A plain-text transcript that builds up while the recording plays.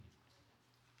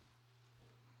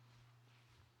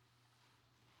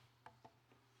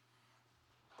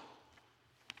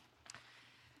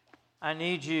I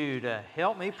need you to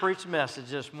help me preach a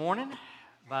message this morning.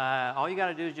 All you got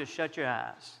to do is just shut your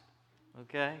eyes,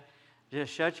 okay?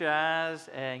 Just shut your eyes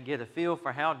and get a feel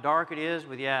for how dark it is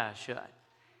with your eyes shut.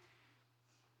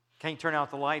 Can't turn out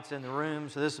the lights in the room,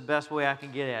 so this is the best way I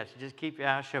can get at you. Just keep your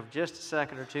eyes shut for just a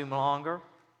second or two longer.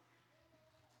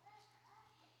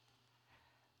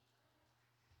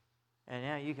 And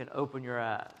now you can open your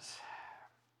eyes.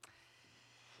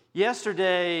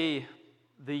 Yesterday,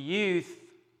 the youth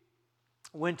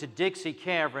went to Dixie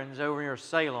Caverns over near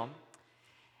Salem,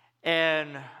 and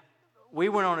we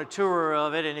went on a tour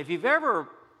of it. And if you've ever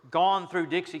gone through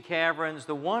Dixie Caverns,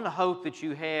 the one hope that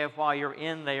you have while you're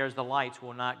in there is the lights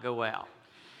will not go out.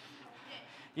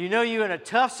 You know you're in a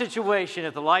tough situation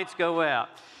if the lights go out.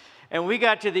 And we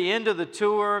got to the end of the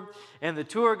tour, and the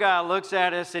tour guy looks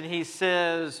at us and he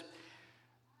says,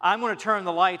 "I'm going to turn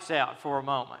the lights out for a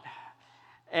moment."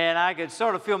 And I could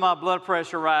sort of feel my blood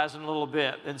pressure rising a little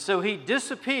bit. And so he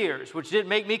disappears, which didn't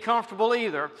make me comfortable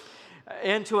either,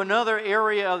 into another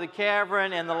area of the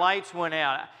cavern, and the lights went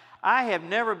out. I have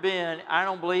never been, I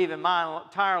don't believe, in my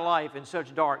entire life in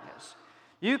such darkness.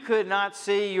 You could not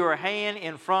see your hand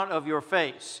in front of your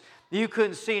face. You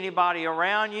couldn't see anybody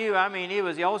around you. I mean,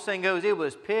 the old saying goes, it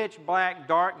was pitch black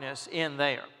darkness in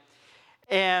there.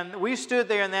 And we stood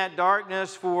there in that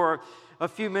darkness for a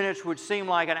few minutes, which seemed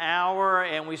like an hour,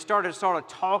 and we started sort of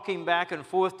talking back and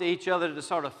forth to each other to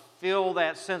sort of fill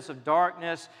that sense of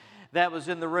darkness that was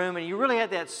in the room. And you really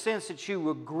had that sense that you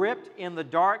were gripped in the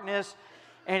darkness.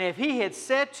 And if he had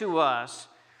said to us,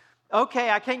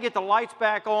 "Okay, I can't get the lights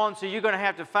back on, so you're going to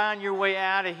have to find your way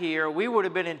out of here," we would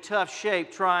have been in tough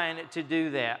shape trying to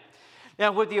do that.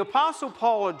 Now, what the Apostle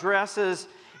Paul addresses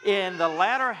in the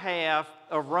latter half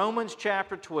of Romans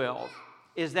chapter 12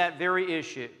 is that very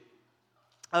issue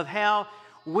of how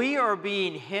we are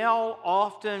being held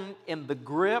often in the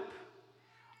grip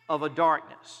of a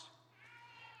darkness.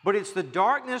 But it's the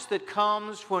darkness that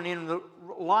comes when in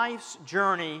life's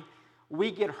journey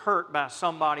we get hurt by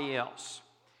somebody else.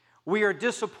 We are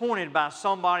disappointed by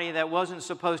somebody that wasn't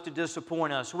supposed to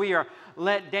disappoint us. We are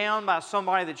let down by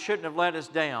somebody that shouldn't have let us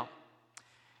down.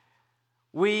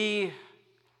 We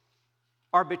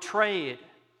are betrayed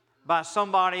by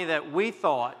somebody that we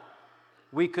thought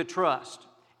we could trust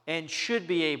and should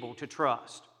be able to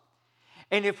trust.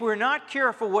 And if we're not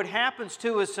careful, what happens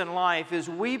to us in life is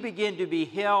we begin to be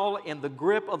held in the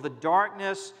grip of the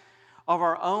darkness of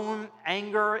our own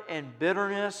anger and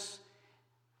bitterness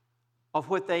of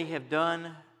what they have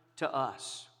done to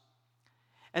us.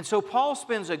 And so Paul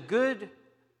spends a good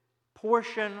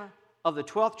portion of the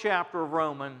 12th chapter of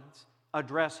Romans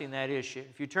addressing that issue.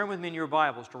 If you turn with me in your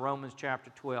Bibles to Romans chapter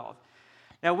 12.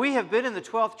 Now, we have been in the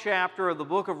 12th chapter of the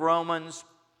book of Romans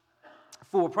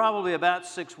for probably about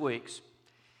 6 weeks.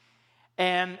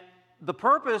 And the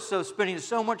purpose of spending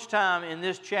so much time in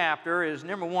this chapter is,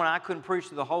 number one, I couldn't preach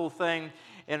the whole thing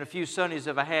in a few Sundays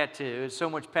if I had to. It's so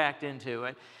much packed into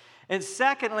it. And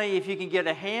secondly, if you can get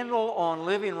a handle on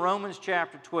living Romans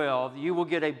chapter 12, you will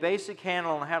get a basic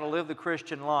handle on how to live the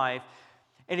Christian life.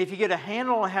 And if you get a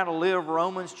handle on how to live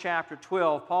Romans chapter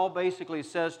 12, Paul basically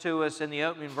says to us in the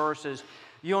opening verses,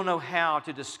 you'll know how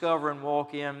to discover and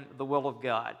walk in the will of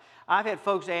God. I've had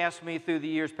folks ask me through the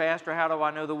years, "Pastor, how do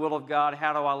I know the will of God?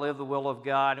 How do I live the will of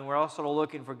God?" And we're also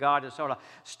looking for God to sort of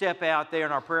step out there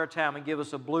in our prayer time and give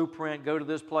us a blueprint, go to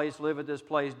this place, live at this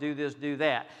place, do this, do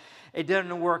that. It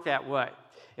doesn't work that way.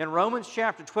 In Romans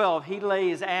chapter 12, he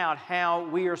lays out how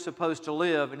we are supposed to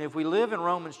live. And if we live in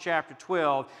Romans chapter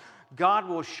 12, God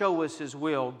will show us His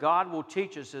will. God will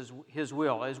teach us His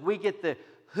will. As we get the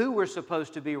who we're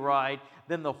supposed to be right,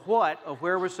 then the what of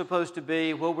where we're supposed to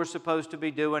be, what we're supposed to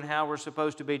be doing, how we're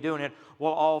supposed to be doing it,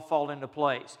 will all fall into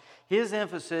place. His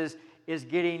emphasis is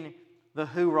getting the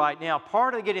who right. Now,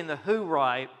 part of getting the who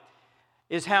right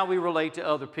is how we relate to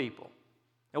other people.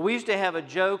 Now, we used to have a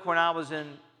joke when I was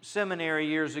in seminary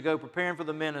years ago preparing for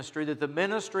the ministry that the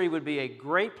ministry would be a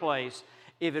great place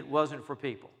if it wasn't for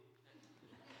people.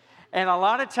 And a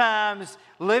lot of times,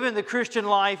 living the Christian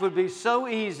life would be so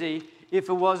easy if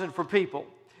it wasn't for people.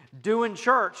 Doing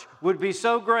church would be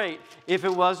so great if it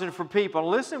wasn't for people.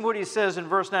 Listen what he says in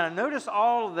verse 9. And notice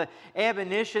all of the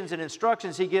admonitions and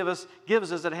instructions he gives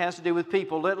us that has to do with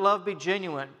people. Let love be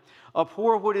genuine.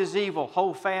 Abhor what is evil.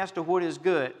 Hold fast to what is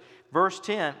good. Verse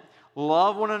 10.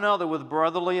 Love one another with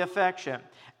brotherly affection.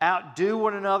 Outdo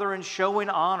one another in showing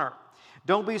honor.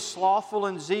 Don't be slothful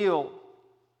in zeal.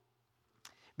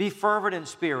 Be fervent in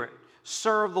spirit.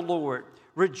 Serve the Lord.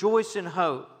 Rejoice in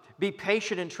hope. Be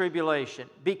patient in tribulation.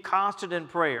 Be constant in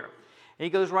prayer. And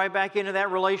he goes right back into that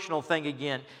relational thing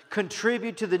again.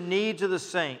 Contribute to the needs of the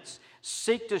saints.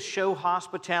 Seek to show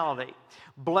hospitality.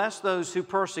 Bless those who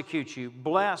persecute you.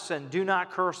 Bless and do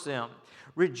not curse them.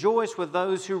 Rejoice with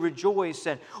those who rejoice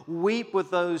and weep with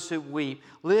those who weep.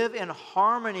 Live in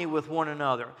harmony with one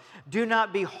another. Do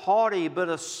not be haughty, but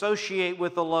associate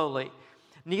with the lowly.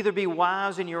 Neither be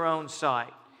wise in your own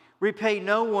sight. Repay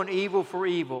no one evil for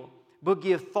evil, but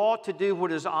give thought to do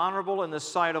what is honorable in the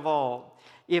sight of all.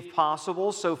 If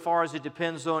possible, so far as it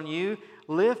depends on you,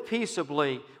 live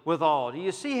peaceably with all. Do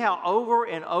you see how over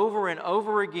and over and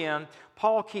over again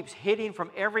Paul keeps hitting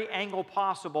from every angle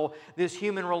possible this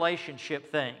human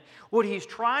relationship thing? What he's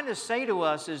trying to say to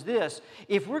us is this: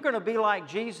 if we're going to be like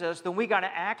Jesus, then we got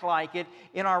to act like it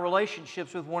in our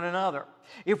relationships with one another.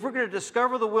 If we're going to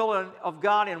discover the will of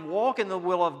God and walk in the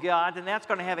will of God, then that's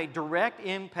going to have a direct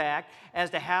impact as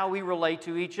to how we relate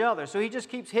to each other. So he just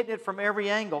keeps hitting it from every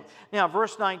angle. Now,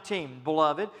 verse 19,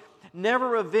 beloved,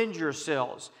 never avenge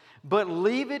yourselves, but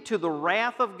leave it to the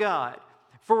wrath of God.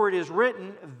 For it is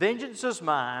written, vengeance is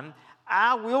mine,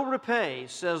 I will repay,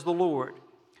 says the Lord.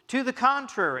 To the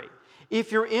contrary,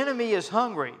 if your enemy is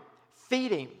hungry,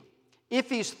 feed him. If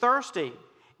he's thirsty,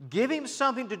 give him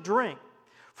something to drink.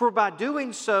 For by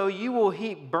doing so, you will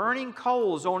heap burning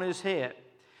coals on his head.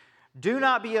 Do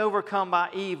not be overcome by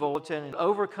evil, and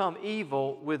overcome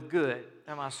evil with good.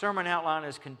 Now, my sermon outline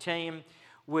is contained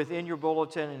within your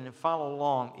bulletin, and follow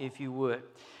along if you would.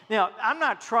 Now, I'm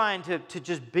not trying to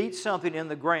just beat something in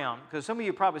the ground, because some of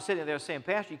you are probably sitting there saying,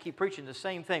 Pastor, you keep preaching the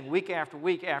same thing week after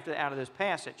week out of this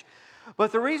passage.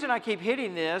 But the reason I keep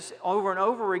hitting this over and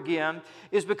over again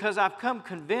is because I've come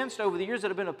convinced over the years that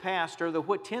I've been a pastor that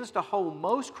what tends to hold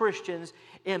most Christians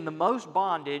in the most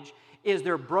bondage is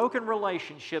their broken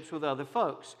relationships with other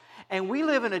folks. And we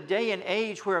live in a day and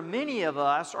age where many of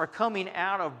us are coming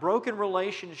out of broken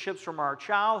relationships from our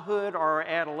childhood or our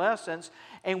adolescence,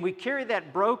 and we carry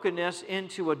that brokenness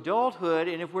into adulthood,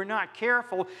 and if we're not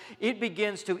careful, it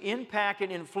begins to impact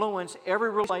and influence every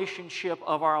relationship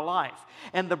of our life.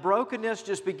 And the brokenness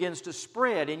just begins to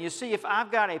spread. And you see, if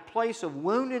I've got a place of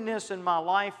woundedness in my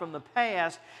life from the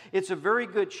past, it's a very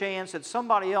good chance that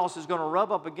somebody else is going to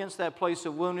rub up against that place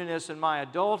of woundedness in my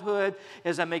adulthood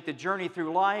as I make the journey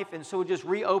through life, and so it just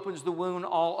reopens the wound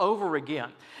all over again.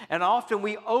 And often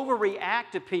we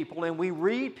overreact to people and we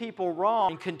read people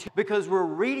wrong because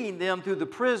we're reading them through the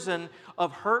prison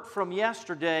of hurt from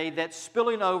yesterday that's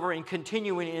spilling over and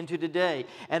continuing into today.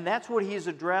 And that's what he's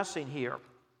addressing here.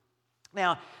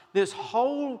 Now, this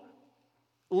whole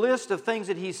list of things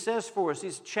that he says for us,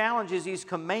 these challenges, these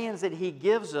commands that he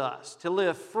gives us to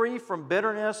live free from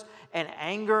bitterness and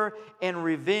anger and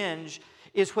revenge,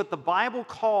 is what the Bible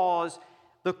calls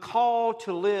the call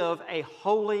to live a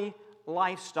holy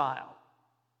lifestyle.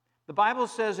 The Bible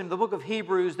says in the book of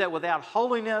Hebrews that without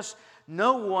holiness,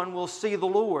 no one will see the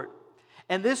Lord.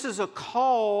 And this is a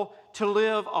call to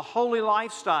live a holy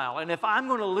lifestyle. And if I'm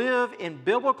going to live in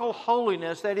biblical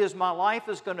holiness, that is, my life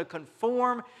is going to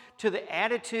conform to the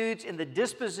attitudes and the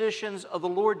dispositions of the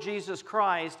Lord Jesus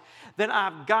Christ, then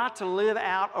I've got to live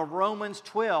out of Romans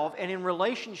 12. And in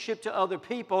relationship to other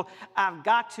people, I've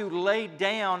got to lay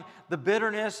down the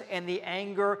bitterness and the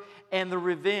anger and the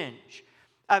revenge.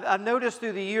 I've noticed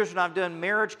through the years when I've done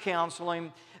marriage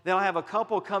counseling, they'll have a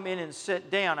couple come in and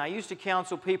sit down. I used to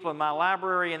counsel people in my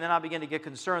library, and then I began to get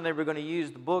concerned they were going to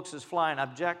use the books as flying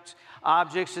objects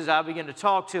as I began to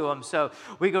talk to them. So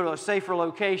we go to a safer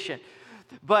location.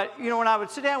 But, you know, when I would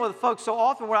sit down with folks, so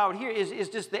often what I would hear is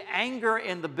just the anger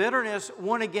and the bitterness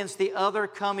one against the other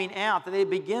coming out, that it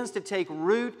begins to take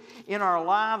root in our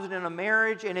lives and in a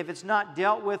marriage, and if it's not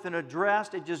dealt with and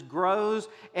addressed, it just grows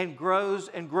and grows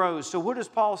and grows. So what does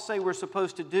Paul say we're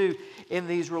supposed to do in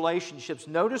these relationships?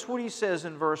 Notice what he says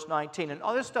in verse 19, and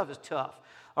all this stuff is tough,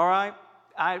 all right?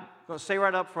 I'm going to say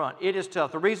right up front, it is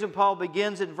tough. The reason Paul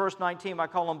begins in verse 19 by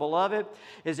calling beloved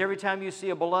is every time you see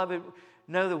a beloved,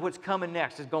 know that what's coming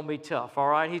next is going to be tough, all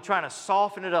right? He's trying to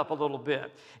soften it up a little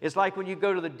bit. It's like when you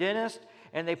go to the dentist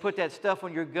and they put that stuff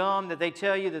on your gum that they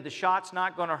tell you that the shot's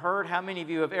not going to hurt. How many of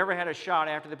you have ever had a shot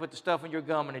after they put the stuff on your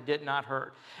gum and it did not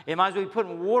hurt? It might as well be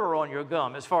putting water on your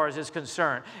gum as far as it's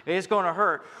concerned. It's going to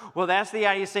hurt. Well, that's the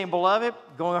idea, saying, beloved,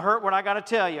 going to hurt what I got to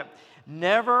tell you.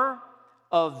 Never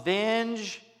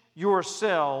avenge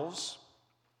yourselves,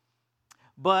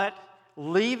 but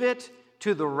leave it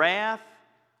to the wrath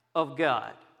of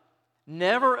God.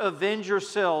 Never avenge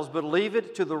yourselves, but leave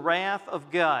it to the wrath of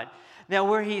God. Now,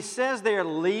 where he says there,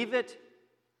 leave it,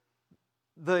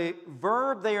 the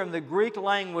verb there in the Greek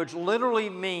language literally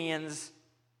means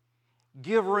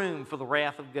give room for the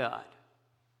wrath of God.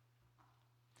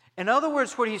 In other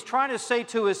words, what he's trying to say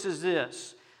to us is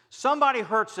this: somebody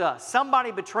hurts us,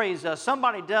 somebody betrays us,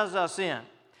 somebody does us in.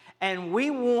 and we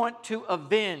want to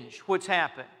avenge what's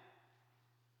happened.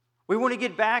 We want to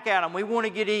get back at them. We want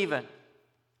to get even.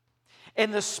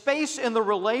 And the space in the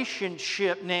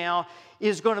relationship now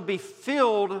is going to be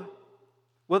filled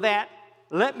with that,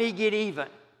 let me get even.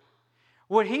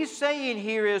 What he's saying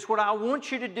here is, what I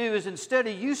want you to do is, instead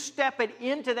of you stepping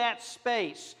into that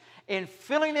space and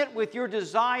filling it with your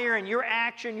desire and your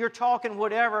action, your talking,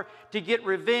 whatever, to get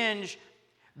revenge,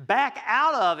 back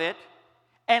out of it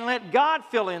and let God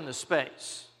fill in the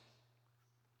space.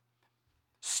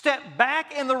 Step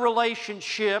back in the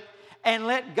relationship and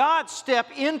let God step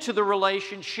into the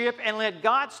relationship and let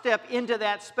God step into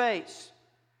that space.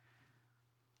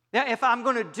 Now, if I'm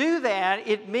going to do that,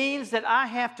 it means that I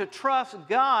have to trust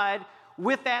God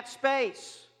with that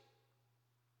space.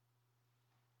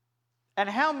 And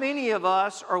how many of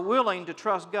us are willing to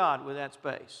trust God with that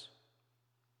space?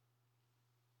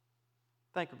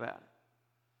 Think about it.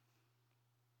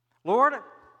 Lord,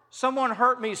 someone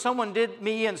hurt me, someone did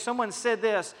me in, someone said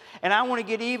this, and I want to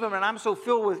get even, and I'm so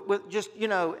filled with just,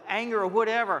 anger or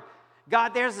whatever.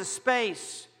 God, there's the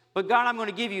space, but God, I'm going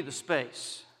to give you the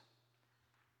space.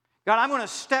 God, I'm going to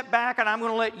step back and I'm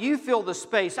going to let you fill the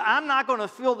space. I'm not going to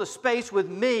fill the space with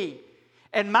me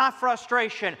and my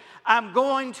frustration. I'm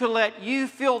going to let you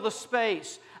fill the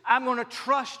space. I'm going to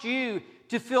trust you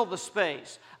to fill the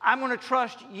space. I'm going to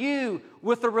trust you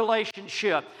with the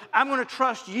relationship. I'm going to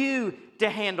trust you to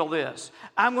handle this.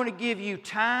 I'm going to give you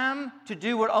time to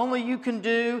do what only you can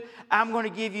do. I'm going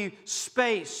to give you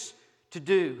space to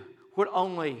do what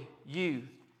only you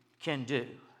can do.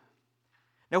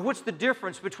 Now, what's the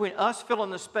difference between us filling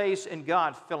the space and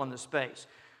God filling the space?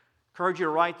 I encourage you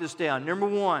to write this down. Number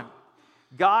one,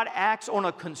 God acts on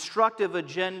a constructive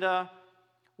agenda.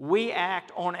 We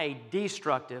act on a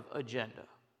destructive agenda.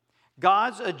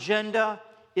 God's agenda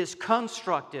is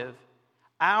constructive.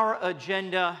 Our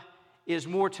agenda is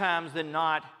more times than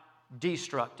not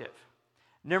destructive.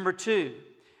 Number two,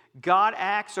 God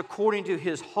acts according to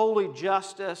His holy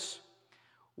justice.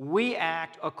 We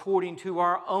act according to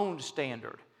our own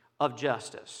standard of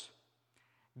justice.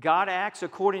 God acts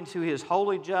according to His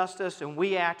holy justice, and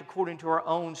we act according to our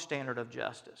own standard of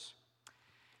justice.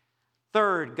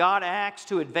 Third, God acts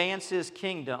to advance His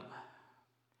kingdom.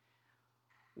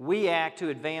 We act to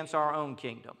advance our own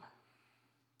kingdom.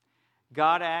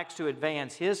 God acts to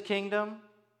advance His kingdom,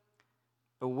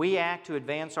 but we act to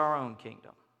advance our own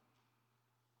kingdom.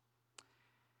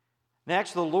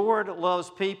 Next, the Lord loves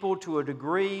people to a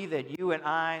degree that you and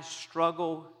I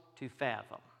struggle to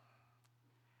fathom.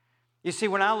 You see,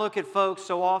 when I look at folks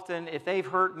so often, if they've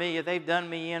hurt me, if they've done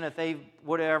me in, if they've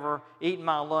whatever, eaten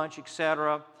my lunch,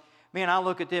 etc., man, I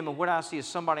look at them and what I see is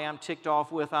somebody I'm ticked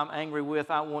off with, I'm angry with,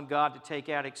 I want God to take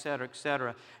out, etc.,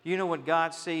 etc. You know what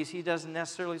God sees? He doesn't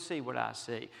necessarily see what I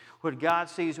see. What God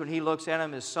sees when He looks at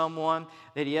them is someone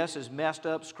that, yes, is messed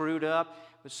up, screwed up,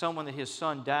 but someone that His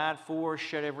Son died for,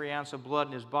 shed every ounce of blood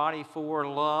in His body for,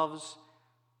 loves.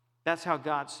 That's how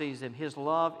God sees them. His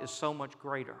love is so much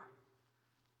greater.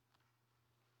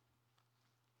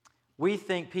 We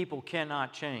think people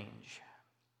cannot change.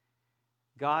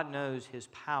 God knows His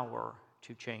power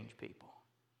to change people.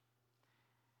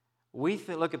 We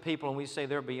look at people and we say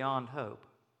they're beyond hope.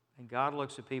 And God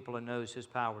looks at people and knows His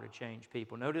power to change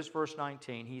people. Notice verse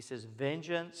 19. He says,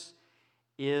 vengeance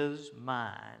is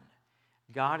mine.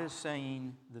 God is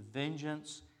saying the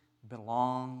vengeance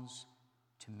belongs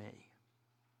to me.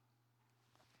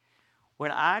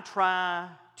 When I try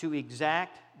to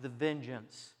exact the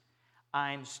vengeance,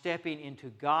 I'm stepping into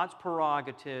God's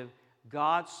prerogative,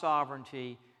 God's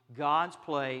sovereignty, God's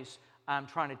place. I'm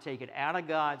trying to take it out of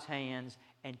God's hands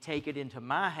and take it into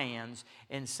my hands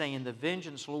and saying, the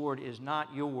vengeance, Lord, is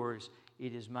not yours,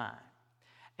 it is mine.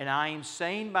 And I am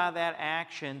saying by that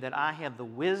action that I have the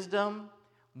wisdom,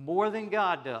 more than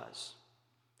God does,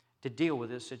 to deal with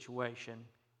this situation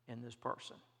in this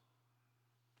person.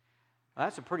 Well,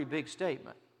 that's a pretty big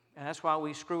statement. And that's why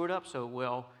we screw it up so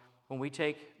well when we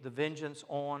take the vengeance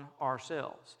on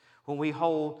ourselves, when we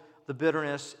hold the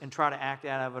bitterness and try to act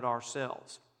out of it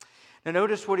ourselves. Now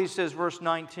notice what he says, verse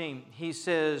 19. He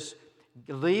says,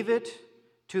 leave it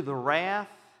to the wrath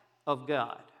of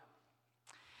God.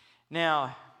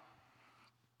 Now,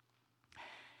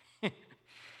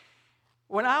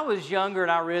 when I was younger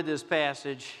and I read this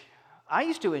passage, I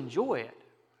used to enjoy it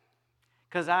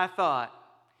because I thought,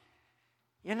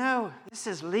 this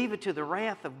says leave it to the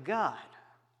wrath of God.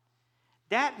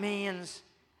 That means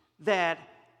that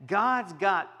God's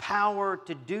got power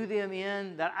to do them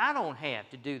in that I don't have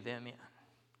to do them in.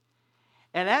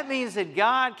 And that means that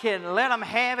God can let them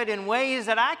have it in ways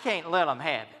that I can't let them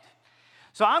have it.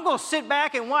 So I'm going to sit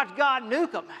back and watch God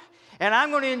nuke them. And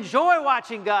I'm going to enjoy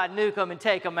watching God nuke them and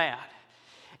take them out.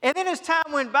 And then as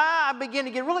time went by, I began to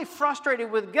get really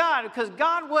frustrated with God because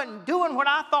God wasn't doing what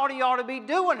I thought He ought to be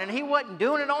doing, and He wasn't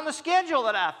doing it on the schedule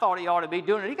that I thought He ought to be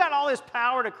doing it. He got all this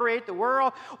power to create the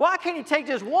world. Why can't He take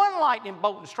just one lightning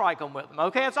bolt and strike them with them?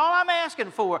 Okay, that's all I'm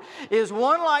asking for is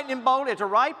one lightning bolt at the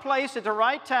right place at the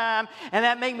right time, and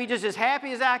that make me just as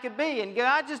happy as I could be. And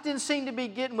God just didn't seem to be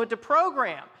getting with the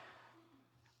program.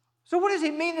 So what does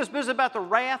He mean this business about the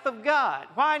wrath of God?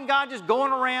 Why isn't God just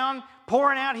going around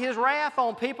pouring out His wrath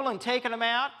on people and taking them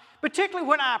out? Particularly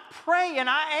when I pray and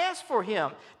I ask for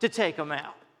Him to take them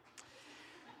out.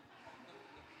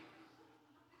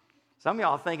 Some of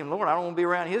y'all are thinking, Lord, I don't want to be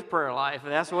around His prayer life.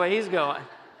 That's the way He's going.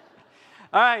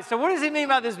 All right, so what does He mean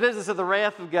by this business of the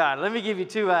wrath of God? Let me give you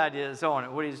two ideas on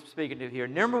it, what He's speaking to here.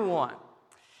 Number one,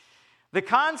 the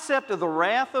concept of the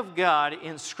wrath of God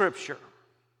in Scripture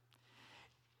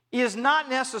is not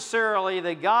necessarily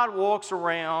that God walks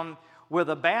around with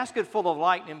a basket full of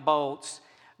lightning bolts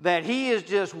that He is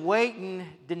just waiting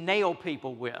to nail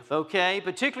people with, okay?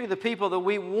 Particularly the people that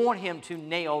we want Him to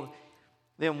nail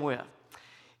them with.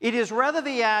 It is rather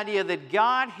the idea that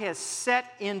God has set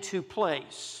into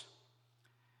place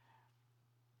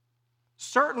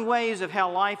certain ways of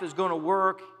how life is going to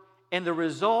work and the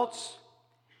results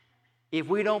if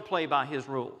we don't play by His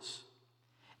rules.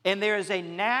 And there is a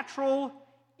natural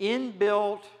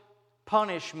inbuilt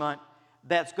punishment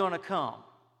that's going to come.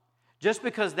 Just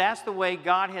because that's the way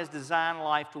God has designed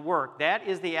life to work. That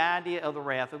is the idea of the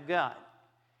wrath of God.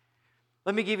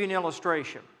 Let me give you an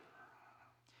illustration.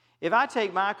 If I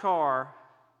take my car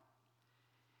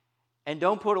and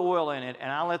don't put oil in it,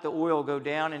 and I let the oil go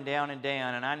down and down and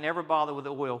down, and I never bother with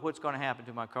the oil, what's going to happen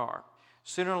to my car?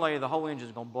 Sooner or later, the whole engine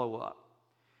is going to blow up.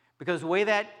 Because the way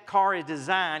that car is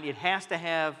designed, it has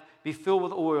to be filled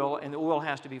with oil, and the oil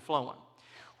has to be flowing.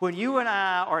 When you and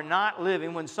I are not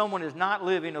living, when someone is not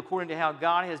living according to how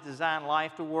God has designed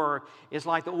life to work, it's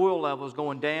like the oil level is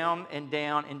going down and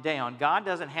down and down. God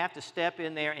doesn't have to step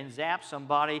in there and zap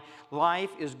somebody. Life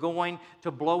is going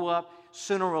to blow up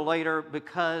sooner or later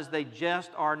because they just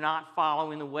are not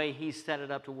following the way He set it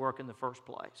up to work in the first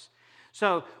place.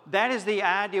 So that is the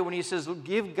idea when He says,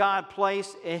 give God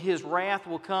place and His wrath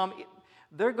will come.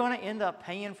 They're going to end up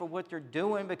paying for what they're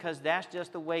doing because that's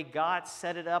just the way God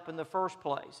set it up in the first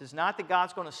place. It's not that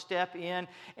God's going to step in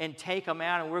and take them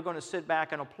out and we're going to sit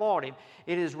back and applaud Him.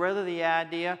 It is rather the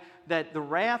idea that the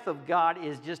wrath of God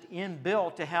is just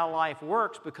inbuilt to how life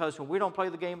works because when we don't play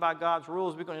the game by God's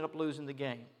rules, we're going to end up losing the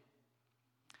game.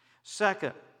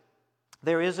 Second,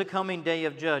 there is a coming day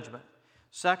of judgment.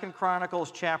 2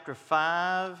 Chronicles chapter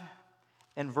 5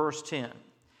 and verse 10.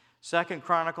 2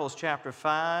 Chronicles chapter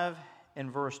 5 and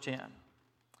verse 10.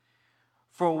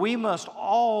 For we must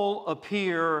all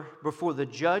appear before the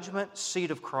judgment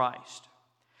seat of Christ,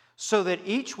 so that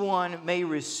each one may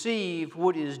receive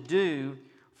what is due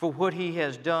for what he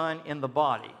has done in the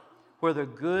body, whether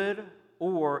good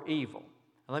or evil.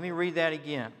 Now, let me read that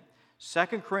again. 2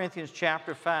 Corinthians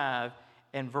chapter 5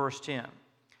 and verse 10.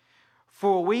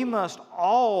 For we must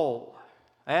all,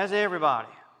 as everybody,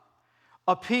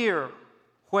 appear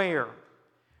where?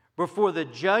 Before the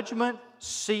judgment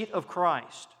seat of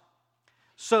Christ,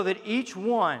 so that each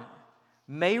one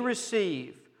may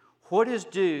receive what is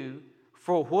due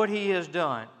for what he has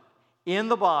done in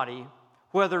the body,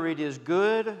 whether it is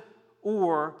good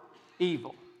or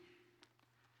evil.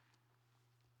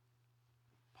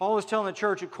 Paul is telling the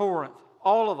church at Corinth,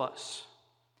 all of us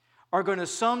are going to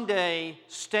someday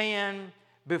stand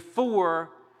before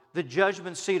the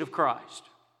judgment seat of Christ.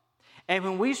 And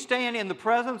when we stand in the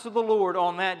presence of the Lord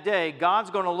on that day, God's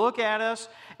going to look at us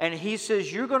and He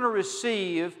says, you're going to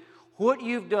receive what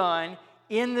you've done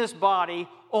in this body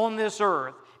on this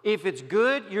earth. If it's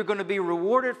good, you're going to be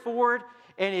rewarded for it.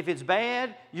 And if it's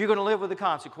bad, you're going to live with the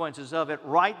consequences of it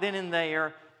right then and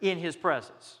there in His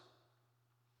presence.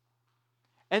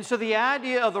 And so the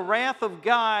idea of the wrath of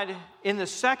God in the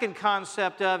second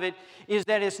concept of it is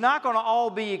that it's not going to all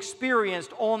be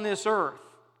experienced on this earth.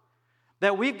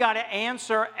 That we've got to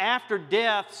answer after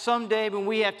death someday when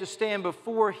we have to stand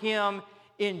before Him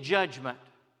in judgment.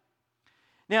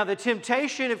 Now, the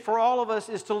temptation for all of us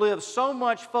is to live so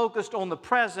much focused on the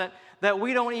present that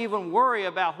we don't even worry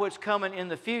about what's coming in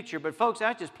the future. But folks,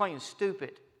 that's just plain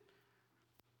stupid.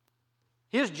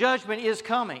 His judgment is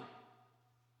coming.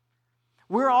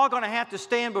 We're all going to have to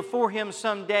stand before Him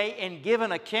someday and give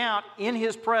an account in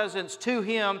His presence to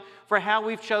Him for how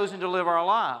we've chosen to live our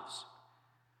lives.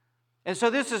 And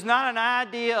so this is not an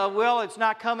idea of, well, it's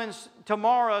not coming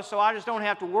tomorrow, so I just don't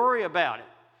have to worry about it.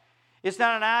 It's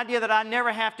not an idea that I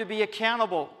never have to be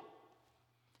accountable.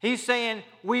 He's saying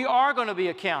we are going to be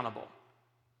accountable.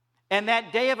 And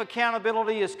that day of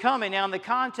accountability is coming. Now, in the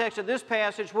context of this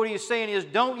passage, what he's saying is,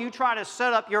 don't you try to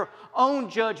set up your own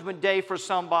judgment day for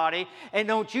somebody, and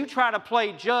don't you try to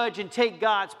play judge and take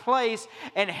God's place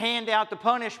and hand out the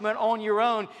punishment on your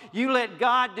own. You let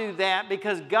God do that,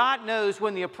 because God knows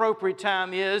when the appropriate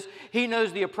time is. He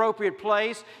knows the appropriate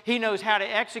place. He knows how to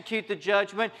execute the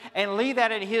judgment, and leave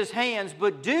that in His hands.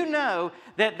 But do know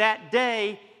that that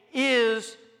day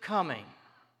is coming.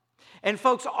 And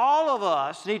folks, all of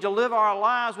us need to live our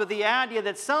lives with the idea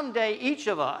that someday each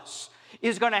of us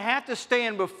is going to have to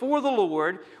stand before the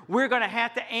Lord. We're going to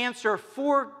have to answer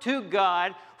to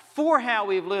God for how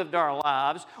we've lived our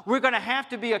lives. We're going to have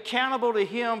to be accountable to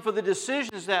Him for the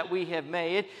decisions that we have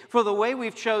made, for the way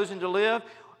we've chosen to live.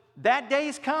 That day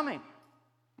is coming.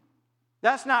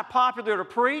 That's not popular to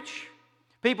preach.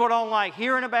 People don't like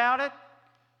hearing about it.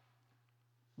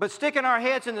 But sticking our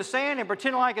heads in the sand and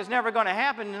pretending like it's never going to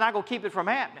happen is not going to keep it from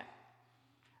happening.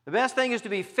 The best thing is to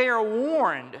be fair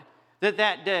warned that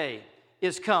that day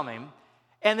is coming,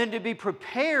 and then to be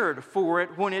prepared for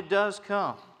it when it does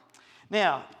come.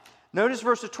 Now, notice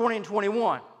verses 20 and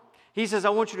 21. He says, I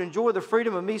want you to enjoy the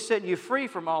freedom of me setting you free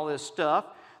from all this stuff,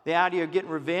 the idea of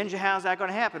getting revenge. How's that going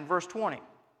to happen? Verse 20.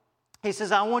 He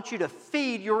says, I want you to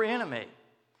feed your enemy.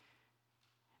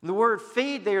 The word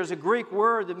feed there is a Greek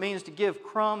word that means to give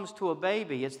crumbs to a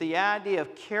baby. It's the idea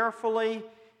of carefully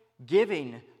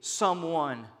giving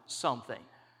someone something.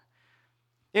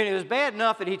 And it was bad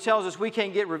enough that he tells us we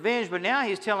can't get revenge, but now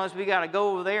he's telling us we got to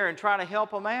go over there and try to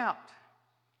help them out.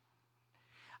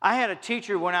 I had a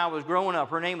teacher when I was growing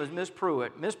up. Her name was Miss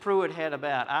Pruitt. Miss Pruitt had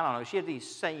she had these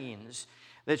sayings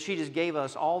that she just gave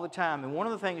us all the time. And one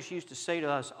of the things she used to say to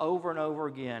us over and over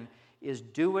again is,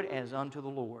 do it as unto the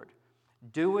Lord.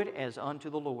 Do it as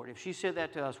unto the Lord. If she said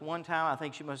that to us one time, I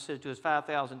think she must have said it to us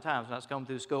 5,000 times when I was coming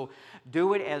through school.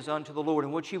 Do it as unto the Lord.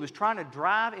 And what she was trying to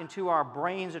drive into our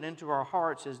brains and into our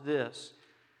hearts is this.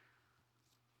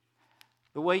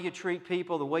 The way you treat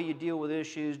people, the way you deal with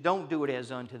issues, don't do it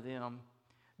as unto them.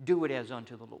 Do it as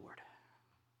unto the Lord.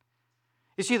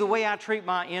 You see, the way I treat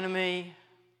my enemy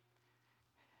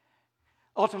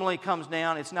ultimately comes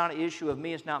down, it's not an issue of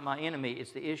me, it's not my enemy,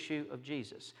 it's the issue of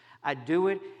Jesus. I do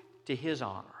it to His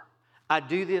honor. I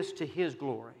do this to His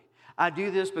glory. I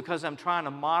do this because I'm trying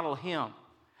to model Him.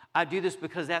 I do this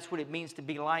because that's what it means to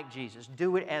be like Jesus.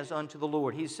 Do it as unto the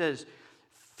Lord. He says,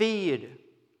 feed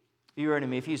your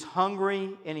enemy. If he's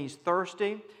hungry and he's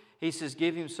thirsty, He says,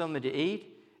 give him something to eat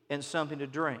and something to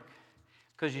drink.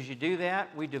 Because as you do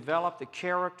that, we develop the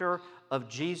character of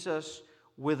Jesus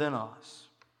within us.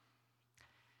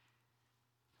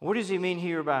 What does He mean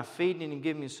here by feeding and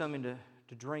giving you something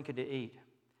to drink and to eat?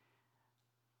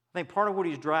 I think part of what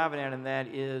He's driving at in that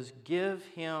is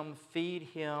feed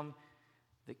him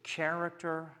the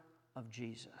character of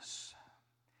Jesus.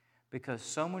 Because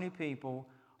so many people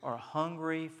are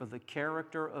hungry for the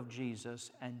character of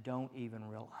Jesus and don't even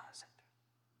realize it.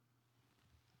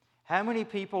 How many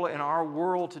people in our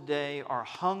world today are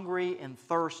hungry and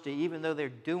thirsty, even though they're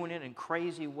doing it in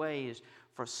crazy ways,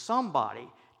 for somebody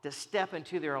to step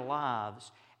into their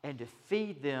lives and to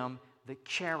feed them the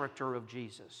character of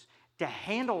Jesus? To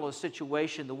handle a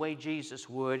situation the way Jesus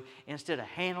would instead of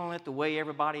handling it the way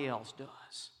everybody else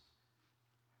does.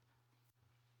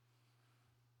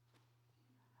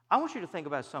 I want you to think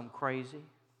about something crazy.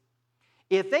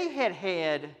 If they had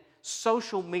had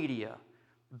social media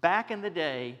back in the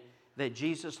day that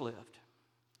Jesus lived,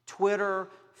 Twitter,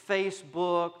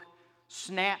 Facebook,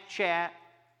 Snapchat,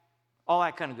 all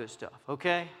that kind of good stuff,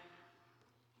 okay?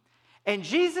 And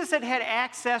Jesus had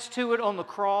access to it on the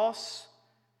cross,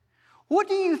 what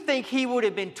do you think He would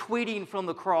have been tweeting from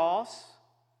the cross?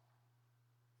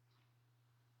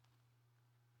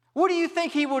 What do you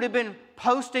think He would have been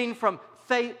posting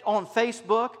on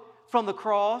Facebook from the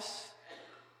cross?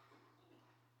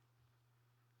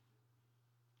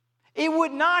 It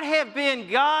would not have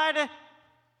been, God,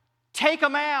 take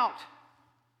them out.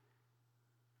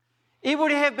 It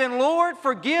would have been, Lord,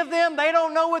 forgive them. They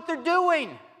don't know what they're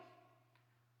doing.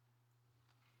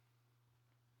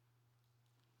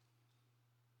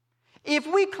 If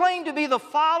we claim to be the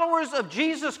followers of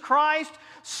Jesus Christ,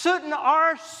 shouldn't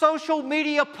our social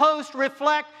media posts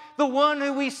reflect the one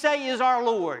who we say is our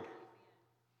Lord?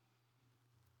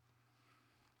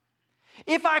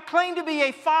 If I claim to be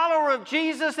a follower of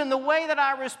Jesus in the way that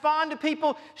I respond to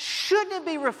people, shouldn't it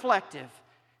be reflective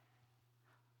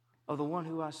of the one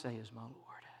who I say is my Lord?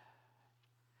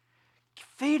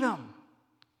 Feed them.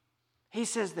 He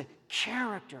says the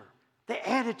character, the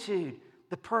attitude,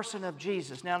 the person of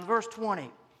Jesus. Now in verse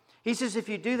 20, He says if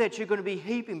you do that, you're going to be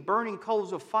heaping burning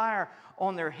coals of fire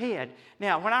on their head.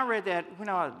 Now, when I read that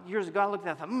years ago, I looked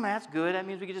at that and thought, that's good. That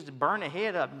means we could just burn a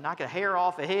head up, knock a hair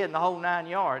off a head and the whole 9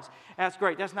 yards. That's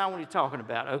great. That's not what he's talking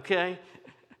about, okay?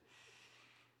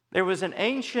 There was an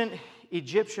ancient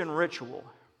Egyptian ritual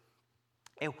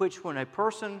in which when a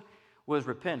person was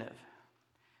repentant,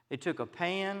 they took a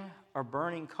pan or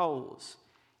burning coals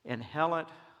and held it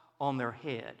on their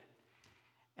head.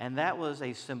 And that was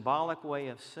a symbolic way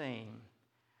of saying,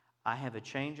 I have a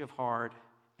change of heart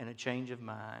and a change of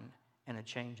mind and a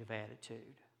change of attitude.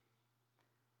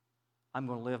 I'm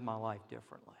going to live my life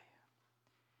differently.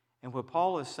 And what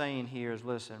Paul is saying here is,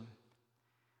 listen,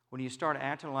 when you start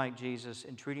acting like Jesus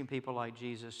and treating people like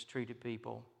Jesus treated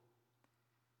people,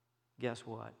 guess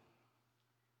what?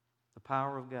 The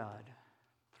power of God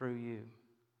through you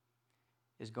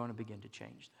is going to begin to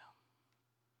change them.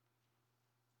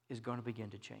 Is going to begin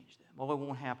to change them. Well, it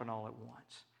won't happen all at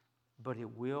once, but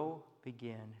it will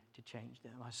begin to change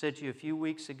them. I said to you a few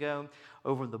weeks ago,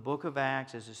 over the book of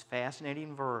Acts, there's this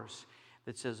fascinating verse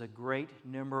that says a great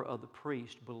number of the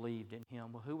priests believed in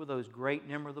him. Well, who were those great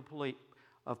number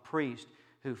of priests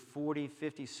who 40,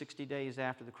 50, 60 days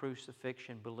after the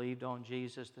crucifixion believed on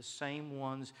Jesus? The same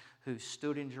ones who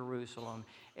stood in Jerusalem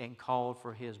and called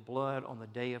for his blood on the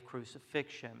day of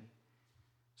crucifixion,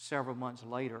 several months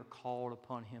later called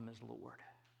upon him as Lord.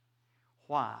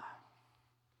 Why?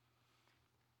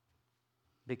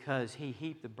 Because he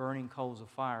heaped the burning coals of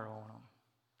fire on them.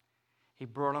 He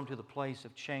brought them to the place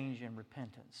of change and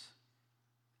repentance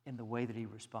in the way that he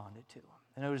responded to them.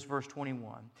 And notice verse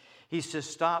 21. He says,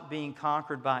 stop being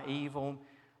conquered by evil,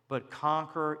 but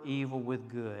conquer evil with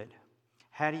good.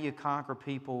 How do you conquer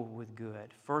people with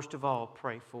good? First of all,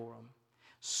 pray for them.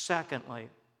 Secondly,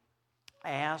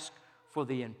 ask for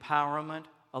the empowerment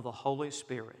of the Holy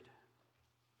Spirit.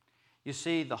 You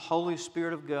see, the Holy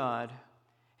Spirit of God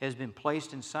has been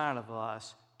placed inside of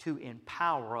us to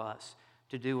empower us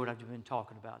to do what I've been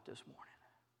talking about this morning.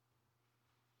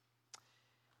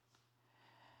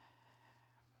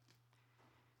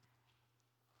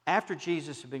 After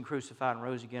Jesus had been crucified and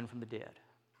rose again from the dead,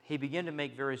 he began to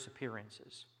make various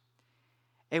appearances.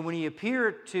 And when he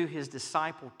appeared to his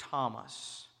disciple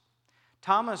Thomas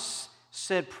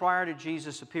said prior to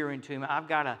Jesus appearing to him, I've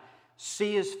got to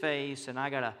see his face and I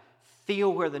got to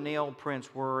feel where the nail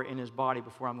prints were in his body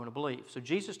before I'm going to believe. So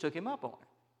Jesus took him up on it.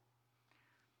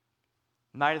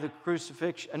 Night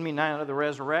of the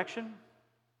resurrection,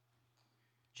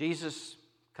 Jesus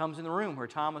comes in the room where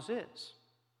Thomas is.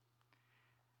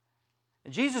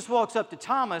 And Jesus walks up to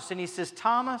Thomas and he says,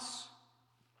 Thomas,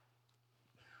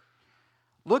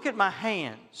 look at my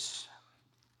hands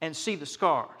and see the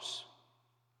scars.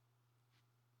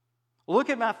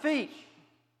 Look at my feet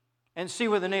and see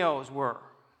where the nails were.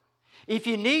 If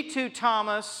you need to,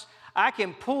 Thomas, I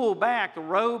can pull back the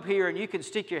robe here and you can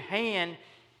stick your hand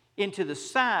into the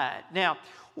side. Now,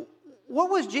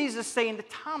 what was Jesus saying to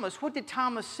Thomas? What did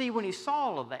Thomas see when he saw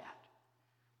all of that?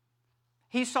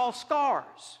 He saw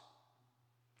scars.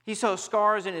 He saw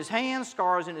scars in his hands,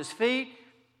 scars in his feet.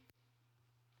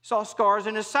 He saw scars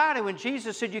in his side. And when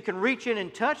Jesus said, you can reach in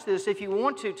and touch this if you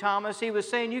want to, Thomas, he was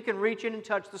saying you can reach in and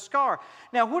touch the scar.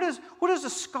 Now, what is a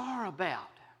scar about?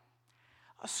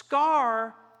 A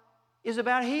scar is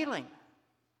about healing.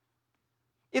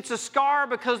 It's a scar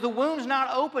because the wound's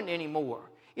not open anymore.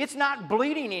 It's not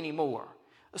bleeding anymore.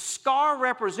 A scar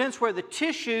represents where the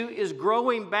tissue is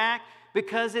growing back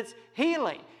because it's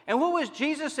healing. And what was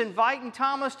Jesus inviting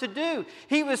Thomas to do?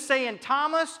 He was saying,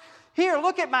 Thomas, here,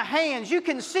 look at my hands. You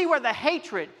can see where the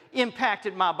hatred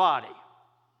impacted my body.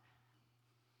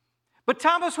 But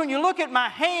Thomas, when you look at my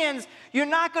hands, you're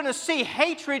not going to see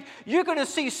hatred. You're going to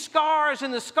see scars,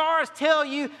 and the scars tell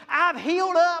you, I've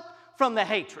healed up from the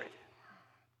hatred.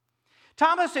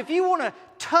 Thomas, if you want to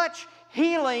touch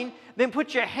healing, then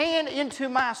put your hand into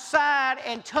my side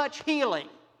and touch healing.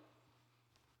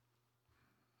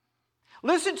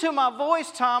 Listen to my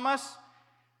voice, Thomas.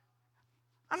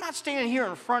 I'm not standing here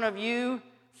in front of you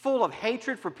full of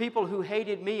hatred for people who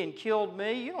hated me and killed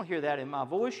me. You don't hear that in my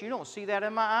voice. You don't see that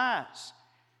in my eyes.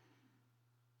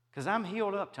 Because I'm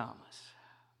healed up, Thomas.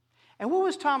 And what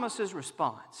was Thomas's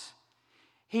response?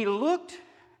 He looked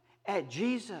at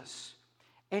Jesus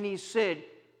and he said,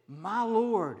 my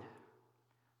Lord,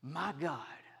 my God.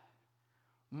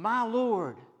 My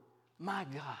Lord, my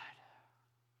God.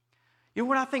 You know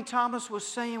what I think Thomas was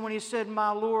saying when he said,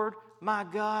 my Lord, my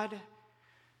God?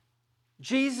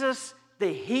 Jesus,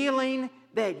 the healing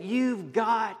that you've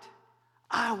got,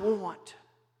 I want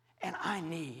and I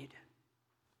need.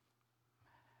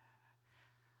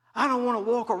 I don't want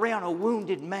to walk around a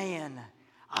wounded man.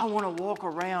 I want to walk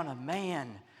around a man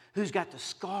who's got the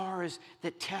scars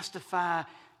that testify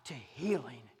to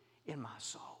healing in my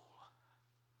soul.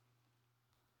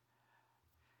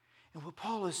 And what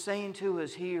Paul is saying to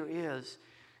us here is,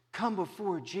 come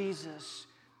before Jesus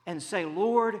and say,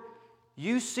 Lord,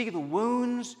 you see the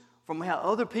wounds from how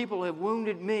other people have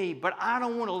wounded me, but I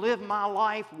don't want to live my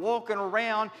life walking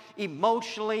around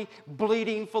emotionally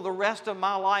bleeding for the rest of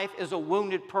my life as a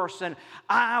wounded person.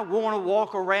 I want to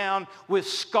walk around with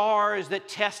scars that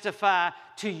testify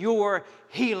to your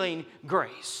healing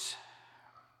grace.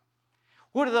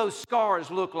 What do those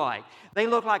scars look like? They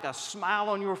look like a smile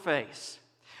on your face.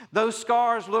 Those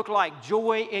scars look like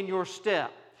joy in your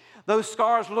step. Those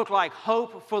scars look like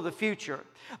hope for the future.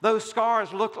 Those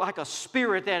scars look like a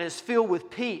spirit that is filled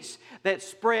with peace, that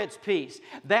spreads peace.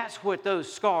 That's what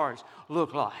those scars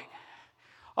look like.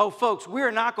 Oh, folks,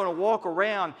 we're not going to walk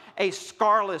around a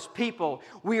scarless people.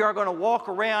 We are going to walk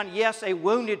around, yes, a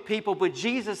wounded people, but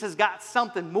Jesus has got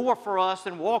something more for us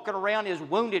than walking around as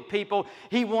wounded people.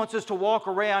 He wants us to walk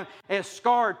around as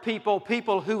scarred people,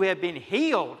 people who have been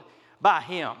healed by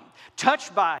Him,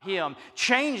 touched by Him,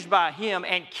 changed by Him,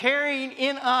 and carrying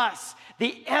in us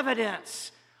the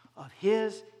evidence of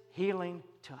His healing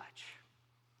touch.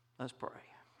 Let's pray.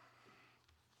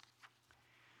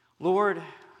 Lord,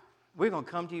 we're going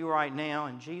to come to you right now,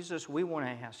 and Jesus, we want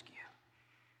to ask you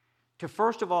to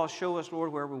first of all show us,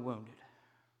 Lord, where we're wounded.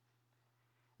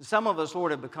 Some of us,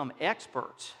 Lord, have become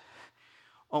experts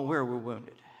on where we're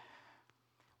wounded.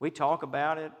 We talk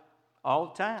about it all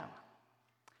the time.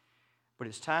 But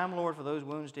it's time, Lord, for those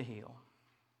wounds to heal.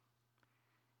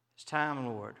 It's time,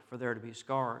 Lord, for there to be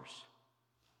scars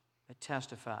that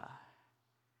testify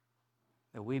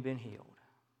that we've been healed.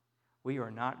 We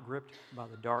are not gripped by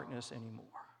the darkness anymore.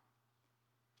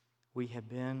 We have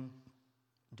been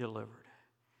delivered.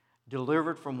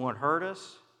 Delivered from what hurt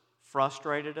us,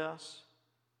 frustrated us,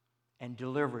 and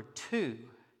delivered to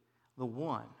the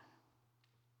one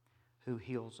who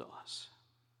heals us.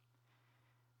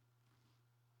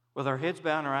 With our heads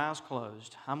bowed and our eyes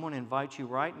closed, I'm going to invite you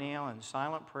right now in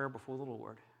silent prayer before the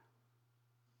Lord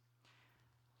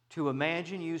to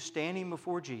imagine you standing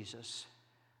before Jesus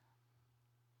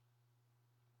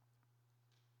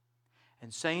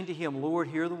and saying to Him, Lord,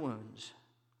 here are the wounds.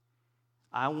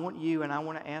 I want you and I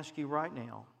want to ask you right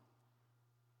now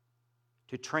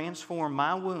to transform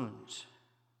my wounds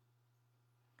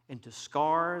into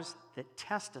scars that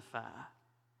testify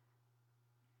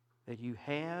that you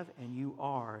have and you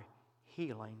are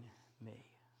healing me.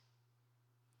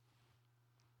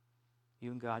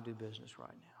 You and God do business right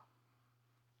now.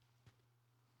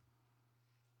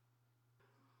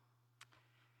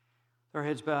 Our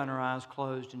heads bowed and our eyes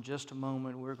closed. In just a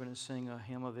moment, we're going to sing a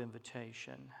hymn of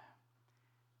invitation.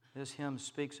 This hymn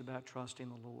speaks about trusting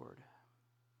the Lord.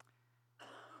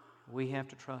 We have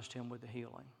to trust Him with the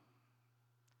healing.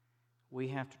 We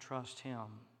have to trust Him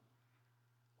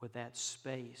with that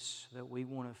space that we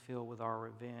want to fill with our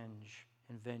revenge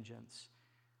and vengeance,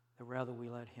 that rather we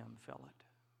let Him fill it.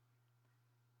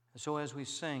 And so as we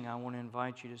sing, I want to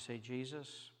invite you to say,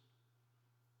 Jesus,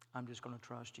 I'm just going to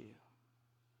trust you.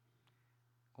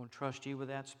 I'm going to trust you with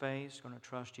that space. I'm going to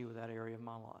trust you with that area of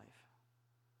my life.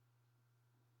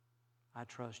 I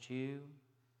trust you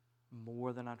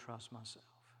more than I trust myself.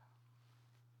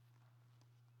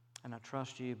 And I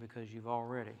trust you because you've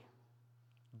already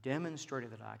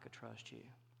demonstrated that I could trust you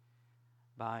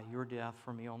by your death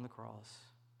for me on the cross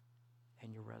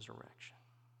and your resurrection.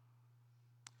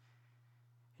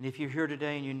 And if you're here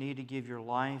today and you need to give your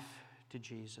life to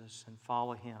Jesus and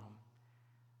follow Him,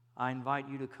 I invite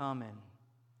you to come and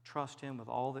trust Him with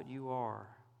all that you are,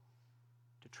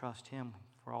 to trust Him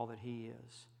for all that He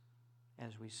is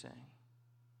as we sing.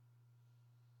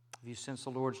 If you sense the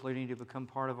Lord's leading you to become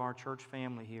part of our church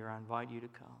family here, I invite you to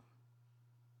come.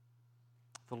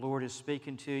 If the Lord is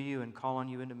speaking to you and calling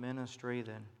you into ministry,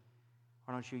 then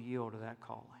why don't you yield to that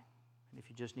calling? And if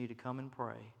you just need to come and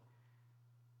pray,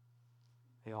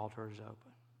 the altar is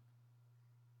open.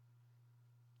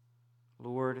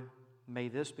 Lord, may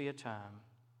this be a time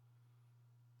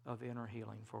of inner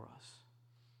healing for us.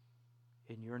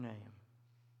 In your name,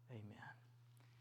 amen.